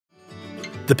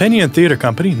The Penn Yan Theater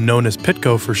Company, known as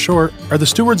PITCO for short, are the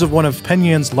stewards of one of Penn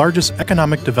Yan's largest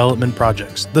economic development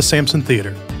projects, the Samson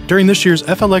Theater. During this year's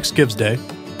FLX Gives Day,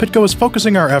 PITCO is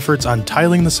focusing our efforts on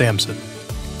tiling the Samson.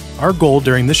 Our goal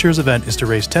during this year's event is to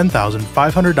raise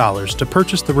 $10,500 to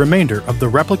purchase the remainder of the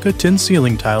replica tin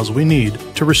ceiling tiles we need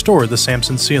to restore the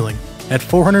Samson ceiling. At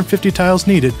 450 tiles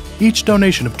needed, each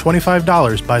donation of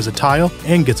 $25 buys a tile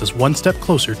and gets us one step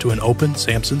closer to an open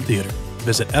Samson Theater.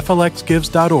 Visit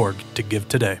flxgives.org to give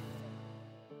today.